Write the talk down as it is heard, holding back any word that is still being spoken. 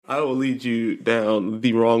I will lead you down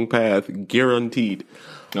the wrong path, guaranteed.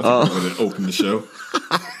 I think I'm going to open the show.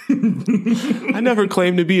 I never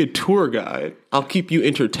claimed to be a tour guide. I'll keep you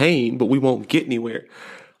entertained, but we won't get anywhere.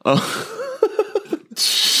 I'm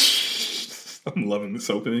loving this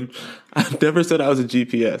opening. I never said I was a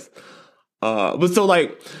GPS. But so,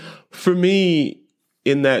 like, for me,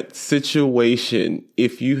 in that situation,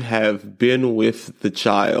 if you have been with the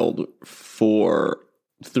child for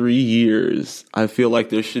 3 years, I feel like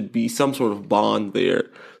there should be some sort of bond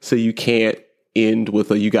there. So you can't end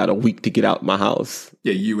with you got a week to get out my house.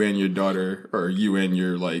 Yeah, you and your daughter, or you and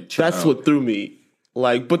your, like, child. That's what threw me.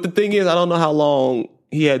 Like, but the thing is, I don't know how long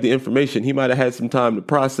he had the information. He might have had some time to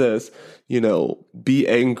process, be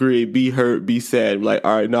angry, be hurt, be sad. Like,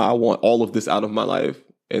 all right, no, I want all of this out of my life.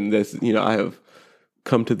 And this, I have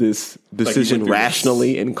come to this decision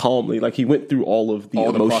rationally and calmly. Like, he went through all of the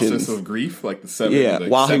emotions. The process of grief, like the seven. Yeah, the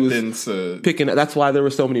while he was picking. That's why there were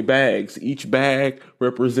so many bags. Each bag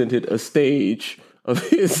represented a stage of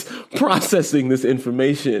his processing this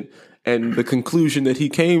information. And the conclusion that he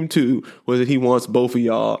came to was that he wants both of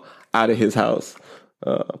y'all out of his house,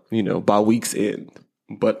 by week's end.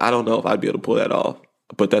 But I don't know if I'd be able to pull that off.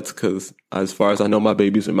 But that's because, as far as I know, my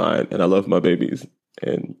babies are mine, and I love my babies.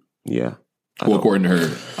 And yeah. Well, according to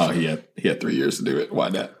her, he had 3 years to do it. Why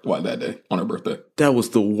that day on her birthday? That was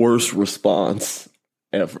the worst response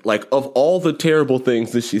ever. Like, of all the terrible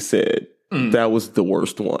things that she said, that was the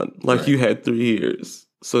worst one. Like, right. You had 3 years.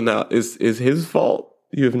 So now is his fault.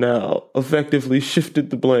 You have now effectively shifted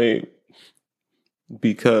the blame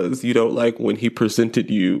because you don't like when he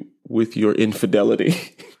presented you with your infidelity.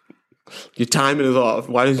 Your timing is off.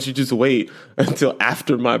 Why didn't you just wait until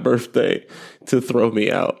after my birthday to throw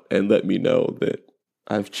me out and let me know that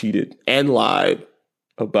I've cheated and lied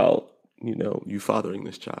about, you fathering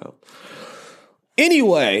this child?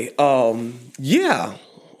 Anyway, yeah.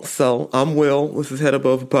 So I'm Will. This is Head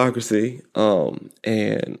Above Hypocrisy.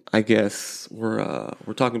 And I guess we're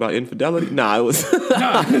talking about infidelity. Nah, it was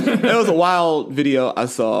it was a wild video I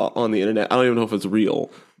saw on the internet. I don't even know if it's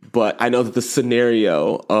real. But I know that the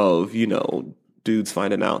scenario of, dudes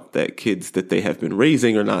finding out that kids that they have been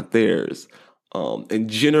raising are not theirs. And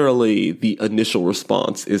generally, the initial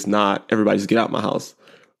response is not, everybody just get out my house.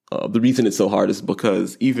 The reason it's so hard is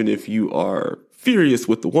because even if you are furious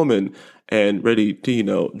with the woman and ready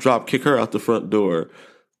to, drop kick her out the front door,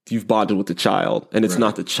 you've bonded with the child. And it's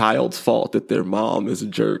not the child's fault that their mom is a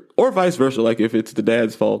jerk. Or vice versa. Like, if it's the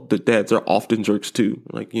dad's fault, the dads are often jerks too.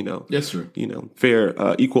 Like, Yes, sir. Fair,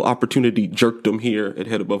 equal opportunity jerkdom here at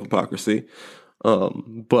Head Above Hypocrisy.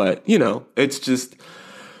 But, it's just,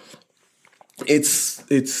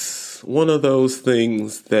 it's one of those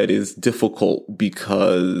things that is difficult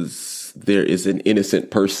because there is an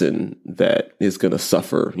innocent person that is going to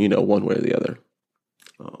suffer, one way or the other.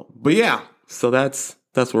 But yeah, so that's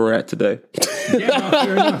where we're at today. Yeah,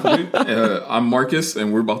 fair enough, dude. I'm Marcus,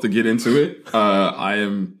 and we're about to get into it. I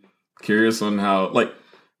am curious on how,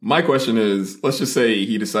 my question is, let's just say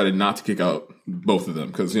he decided not to kick out both of them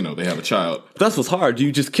because, they have a child. That's what's hard. Do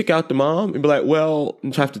you just kick out the mom and be like, well,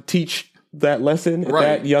 you have to teach that lesson at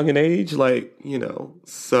that young an age?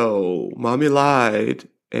 So mommy lied,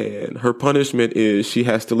 and her punishment is she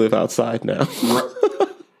has to live outside now.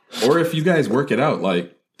 Or if you guys work it out,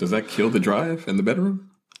 does that kill the drive in the bedroom?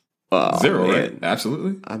 Zero, man. Right?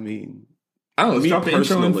 Absolutely. I mean, I don't know. Let's drop the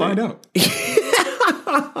intro and find out.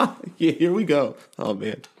 Yeah, here we go. Oh,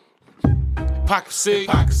 man. Hypocrisy,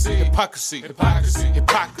 hypocrisy, hypocrisy, hypocrisy,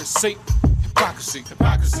 hypocrisy, hypocrisy,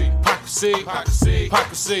 hypocrisy, hypocrisy,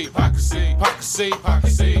 hypocrisy, hypocrisy, hypocrisy,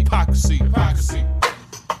 hypocrisy, hypocrisy, hypocrisy.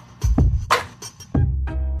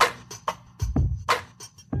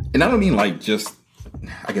 And I don't mean just,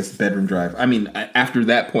 I guess, bedroom drive. I mean, after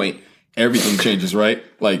that point, everything changes, right?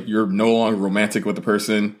 You're no longer romantic with the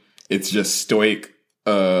person. It's just stoic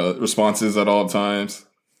responses at all times.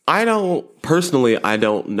 I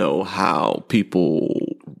don't know how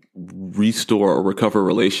people restore or recover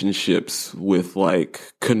relationships with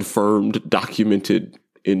confirmed, documented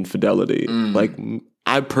infidelity.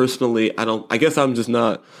 I guess I'm just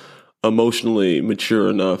not emotionally mature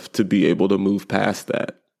enough to be able to move past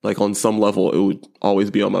that. On some level, it would always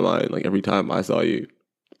be on my mind. Every time I saw you,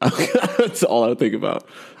 that's all I think about.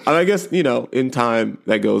 I guess, in time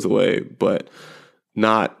that goes away, but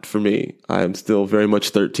not for me. I am still very much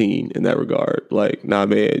 13 in that regard. Nah,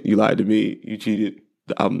 man, you lied to me. You cheated.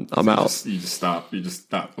 I'm out. You just stop.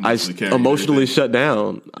 I emotionally shut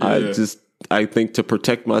down. Yeah. I think to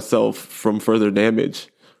protect myself from further damage.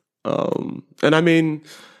 And I mean,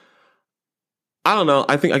 I don't know.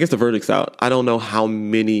 I guess the verdict's out. I don't know how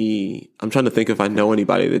many. I'm trying to think if I know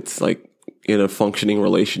anybody that's in a functioning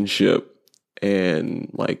relationship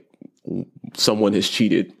and like someone has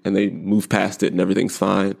cheated and they move past it and everything's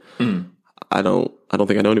fine. I don't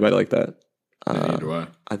think I know anybody like that. Neither do I.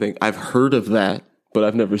 I think I've heard of that, but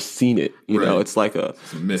I've never seen it. You know, it's like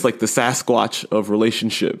it's like the Sasquatch of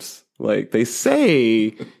relationships. Like they say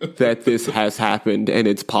that this has happened and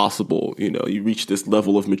it's possible. You know, you reach this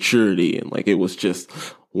level of maturity and like it was just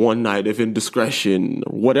one night of indiscretion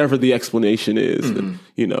or whatever the explanation is. And,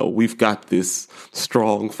 you know, we've got this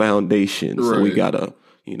strong foundation, so we gotta,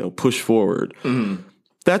 you know, push forward.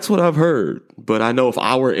 That's what I've heard. But I know if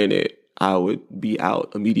I were in it, I would be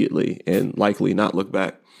out immediately and likely not look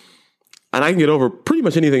back. And I can get over pretty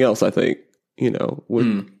much anything else, I think. You know,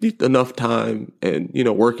 with enough time and, you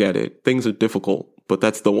know, work at it. Things are difficult, but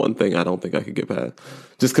that's the one thing I don't think I could get past.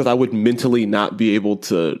 Just because I would mentally not be able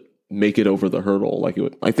to make it over the hurdle. Like it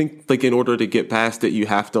would, I think like in order to get past it, you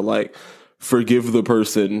have to like forgive the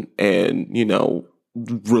person and, you know,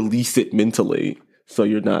 release it mentally. So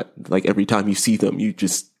you're not like every time you see them, you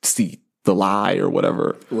just see the lie or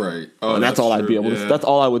whatever. Right. Oh, and that's all I'd be able to, that's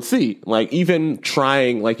all I would see. Like even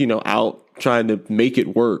trying like, you know, trying to make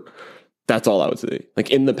it work. That's all I would say. Like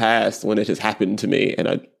in the past, when it has happened to me and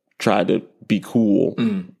I tried to be cool,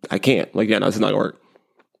 I can't. Like, yeah, no, it's not gonna work.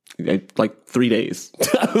 Like 3 days.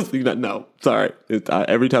 No, sorry.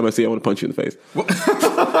 Every time I see it, I want to punch you in the face.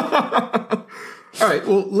 All right.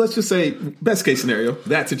 Well, let's just say best case scenario,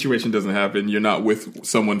 that situation doesn't happen. You're not with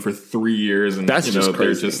someone for 3 years, and that's just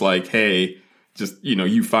crazy. They're just like, hey, just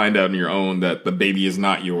you find out on your own that the baby is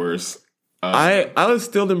not yours. I was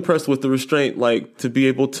still impressed with the restraint, like to be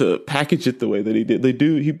able to package it the way that he did.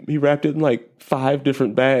 He wrapped it in like 5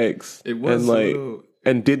 different bags. It was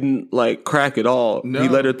and didn't like crack at all. No. He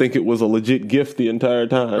let her think it was a legit gift the entire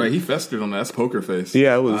time. Right, he festered on that. That's poker face.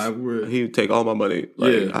 Yeah, it was. He would take all my money.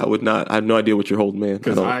 Like, I would not. I have no idea what you're holding, man.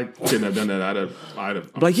 Because I couldn't have done that. I'd have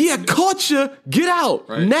like, caught you. Get out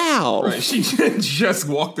now. Right. She just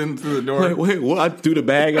walked in through the door. Wait, what? I threw the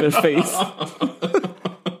bag in her face.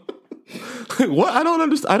 What? I don't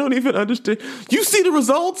understand. I don't even understand. You see the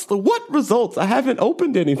results? What results? I haven't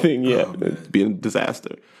opened anything yet. It's been a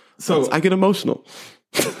disaster. So I get emotional.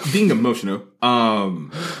 Being emotional.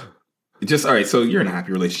 Just all right. So you're in a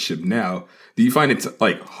happy relationship now. Do you find it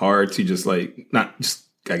like hard to just like not just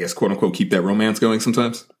I guess quote unquote keep that romance going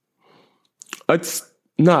sometimes? It's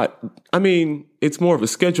not. I mean, it's more of a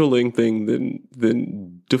scheduling thing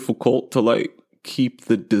than difficult to like keep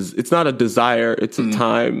the. It's not a desire. It's a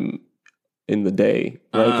time in the day.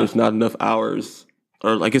 Right? There's not enough hours,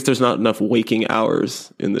 or I guess there's not enough waking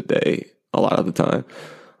hours in the day a lot of the time.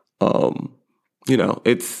 You know,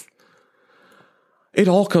 it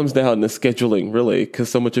all comes down to scheduling, really, because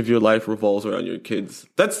so much of your life revolves around your kids.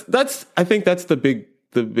 I think that's the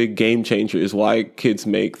big game changer is why kids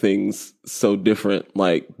make things so different.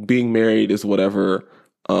 Like being married is whatever.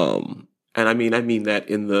 And I mean that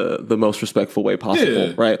in the most respectful way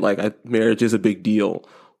possible, right? Like marriage is a big deal,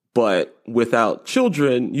 but without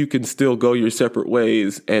children, you can still go your separate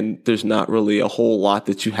ways, and there's not really a whole lot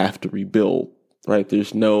that you have to rebuild. Right?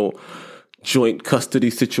 There's no joint custody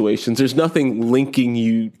situations. There's nothing linking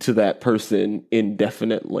you to that person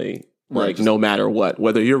indefinitely, like no matter what.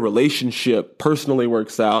 Whether your relationship personally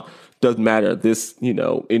works out, doesn't matter. This,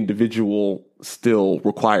 individual still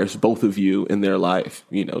requires both of you in their life,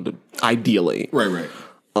 ideally. Right.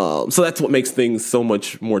 So that's what makes things so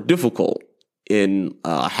much more difficult in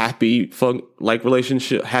a happy,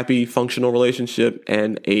 happy functional relationship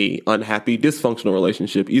and a unhappy dysfunctional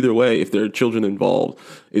relationship. Either way, if there are children involved,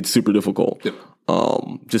 it's super difficult. Yep.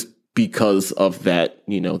 Just because of that,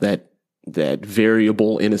 that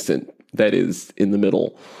variable innocent that is in the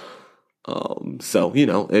middle. So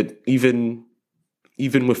it even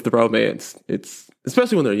with the romance, it's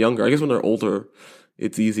especially when they're younger. I guess when they're older,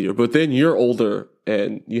 it's easier. But then you're older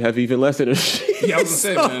and you have even less energy. Yeah, I was gonna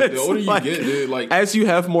say, man, the older you get, dude, like as you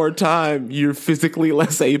have more time, you're physically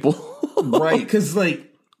less able. Right, because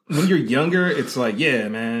like when you're younger, it's like, yeah,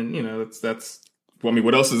 man, that's. Well, I mean,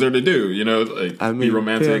 what else is there to do? Be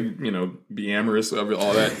romantic, be amorous, all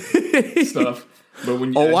that stuff. But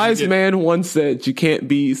when a wise man once said, you can't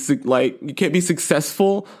be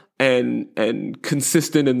successful and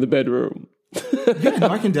consistent in the bedroom. Yeah, no,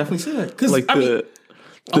 I can definitely say that because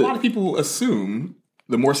a lot of people assume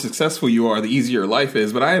the more successful you are, the easier life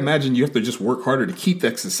is. But I imagine you have to just work harder to keep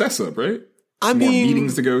that success up, right? There's more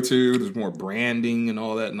meetings to go to. There's more branding and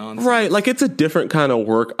all that nonsense. Right. Like it's a different kind of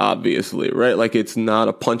work, obviously, right? Like it's not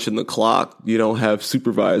a punch in the clock. You don't have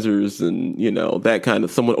supervisors and, that kind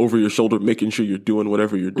of someone over your shoulder making sure you're doing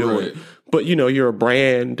whatever you're doing. Right. But, you're a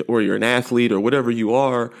brand or you're an athlete or whatever you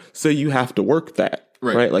are. So you have to work that.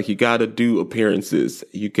 right? Like you got to do appearances.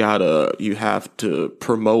 You have to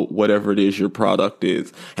promote whatever it is your product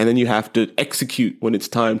is. And then you have to execute when it's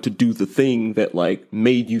time to do the thing that like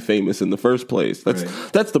made you famous in the first place.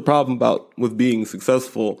 That's the problem with being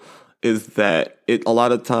successful, is that a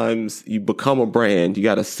lot of times you become a brand, you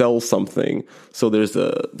got to sell something. So there's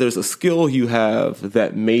a skill you have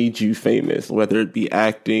that made you famous, whether it be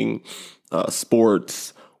acting,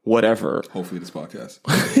 sports, whatever. Hopefully this podcast.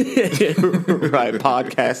 Right,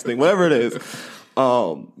 podcasting, whatever it is.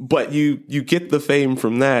 But you get the fame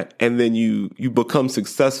from that, and then you become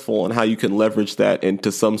successful in how you can leverage that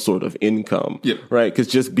into some sort of income. Yep. Right? Because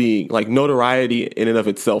just being like notoriety in and of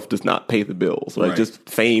itself does not pay the bills. Right? Just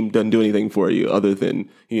fame doesn't do anything for you other than,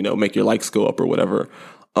 make your likes go up or whatever.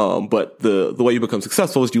 But the way you become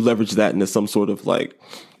successful is you leverage that into some sort of like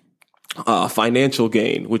financial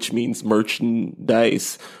gain, which means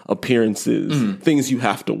merchandise, appearances, things you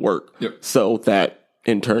have to work. Yep. So that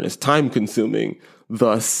in turn is time consuming,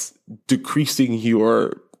 thus decreasing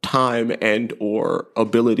your time and or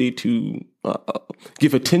ability to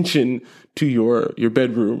give attention to your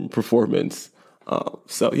bedroom performance.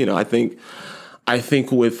 So I think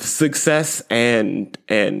with success and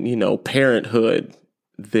parenthood,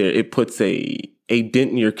 it puts a dent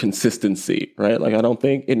in your consistency, right? Like I don't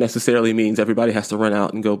think it necessarily means everybody has to run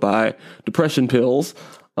out and go buy depression pills,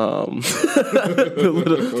 the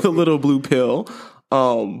little blue pill.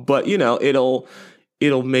 But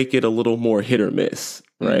it'll make it a little more hit or miss,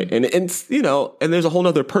 right? And it's, and there's a whole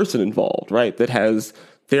nother person involved, right? That has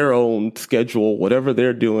their own schedule, whatever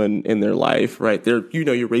they're doing in their life, right?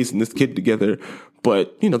 You're raising this kid together,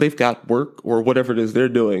 but they've got work or whatever it is they're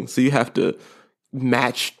doing. So you have to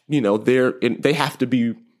match, they have to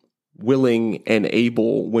be willing and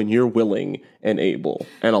able when you're willing and able.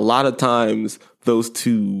 And a lot of times those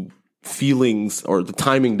two feelings or the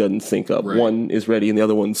timing doesn't sync up. Right. One is ready and the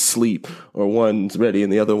other one's sleep, or one's ready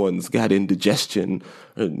and the other one's got indigestion.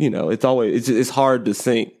 It's hard to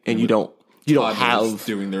sync, and you don't have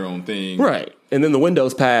doing their own thing. Right. And then the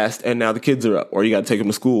window's passed and now the kids are up, or you got to take them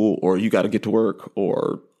to school, or you got to get to work,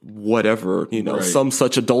 or whatever, some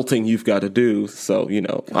such adulting you've got to do. So,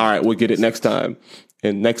 all right, we'll get it next time.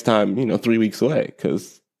 And next time, 3 weeks away,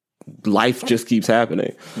 because life just keeps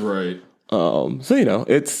happening. Right. So,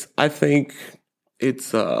 I think it's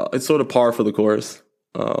sort of par for the course.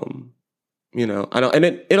 And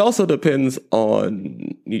it also depends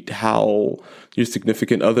on how your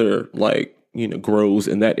significant other, grows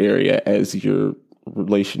in that area as your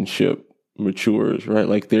relationship matures, right?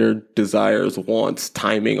 Like their desires, wants,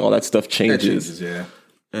 timing, all that stuff changes. That changes, yeah.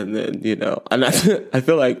 And then, and I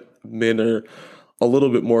feel like men are a little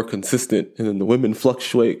bit more consistent, and then the women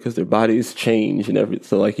fluctuate because their bodies change and everything.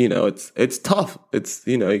 So it's tough. It's,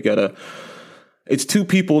 it's two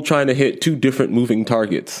people trying to hit two different moving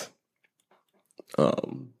targets.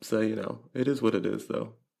 So, it is what it is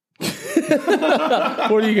though.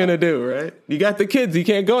 What are you going to do, right? You got the kids, you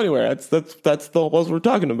can't go anywhere. That's what we're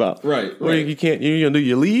talking about. Right. You can't, you're going to do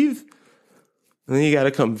your leave. And then you got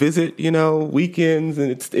to come visit, weekends,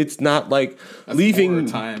 and it's not like that's leaving.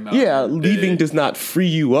 Leaving does not free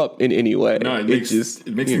you up in any way. No, it makes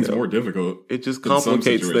things more difficult. It just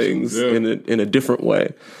complicates things in a different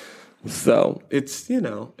way. So it's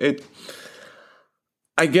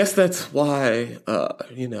I guess that's why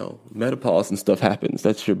menopause and stuff happens.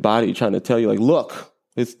 That's your body trying to tell you, like, look,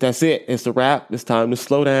 that's it. It's a wrap. It's time to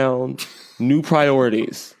slow down. New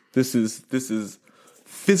priorities. This is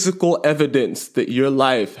physical evidence that your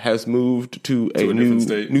life has moved to a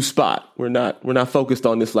new spot. We're not focused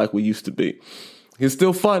on this like we used to be. It's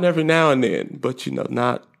still fun every now and then, but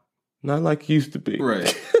not like it used to be.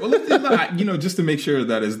 Right. Well, just to make sure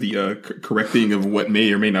that is the correct thing of what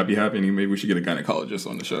may or may not be happening, maybe we should get a gynecologist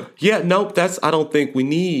on the show. Yeah, nope. I don't think we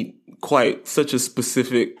need quite such a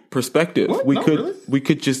specific perspective. What? We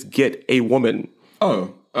could just get a woman.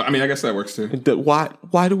 Oh, I guess that works too.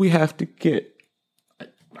 Why do we have to get a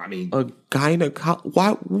gynecologist?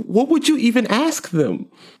 Why? What would you even ask them?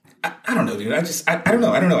 I don't know, dude. I don't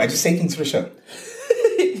know. I just say things for show.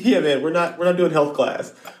 Yeah, man. We're not doing health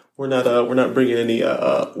class. We're not bringing any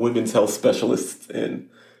women's health specialists in.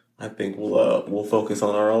 I think we'll focus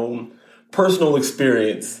on our own personal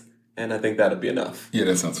experience, and I think that'll be enough. Yeah,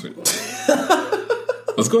 that sounds sweet.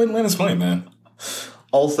 Let's go ahead and land this plane, man.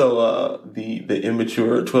 Also, the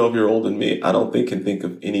immature 12-year-old in me, I don't think can think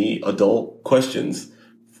of any adult questions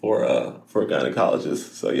for a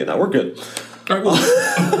gynecologist. So we're good. All right,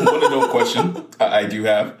 well, one adult question I do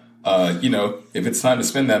have. If it's time to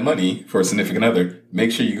spend that money for a significant other,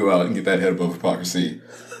 make sure you go out and get that head above hypocrisy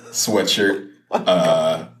sweatshirt,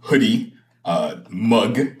 hoodie,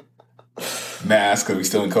 mug, Mask, because we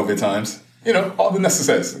still in COVID times. You know, all the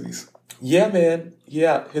necessities. Yeah, man.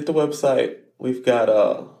 Yeah, hit the website. We've got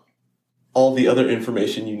all the other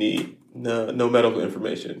information you need. No medical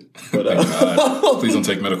information. But please don't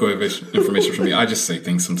take medical information from me. I just say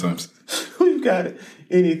things sometimes. We've got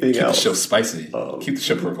anything Keep else. the show spicy. Keep the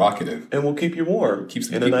show provocative. And we'll keep you warm. Keeps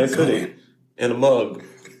the in a people nice going. hoodie. In a mug.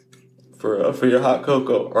 For your hot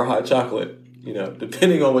cocoa or hot chocolate. You know,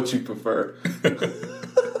 depending on what you prefer.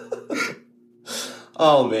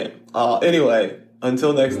 Oh, man. Anyway,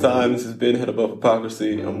 until next time, this has been Head Above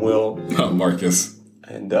Hypocrisy. I'm Will. Marcus.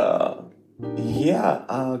 And, go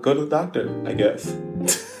to the doctor, I guess.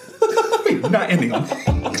 Wait, we're not ending on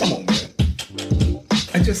Come on, man.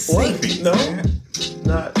 I just say things, No? man.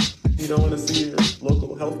 Not, you don't want to see your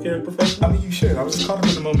local healthcare professional? I mean, you should. I was caught up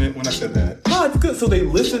in the moment when I said that. No, it's good. So they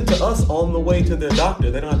listen to us on the way to their doctor.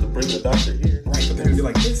 They don't have to bring the doctor here. Right, but they're going to be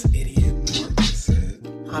like, this idiot Marcus said.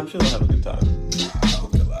 I'm sure they'll have a good time. I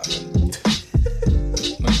hope they're laughing.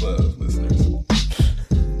 Much love,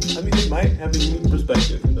 listeners. I mean, they might have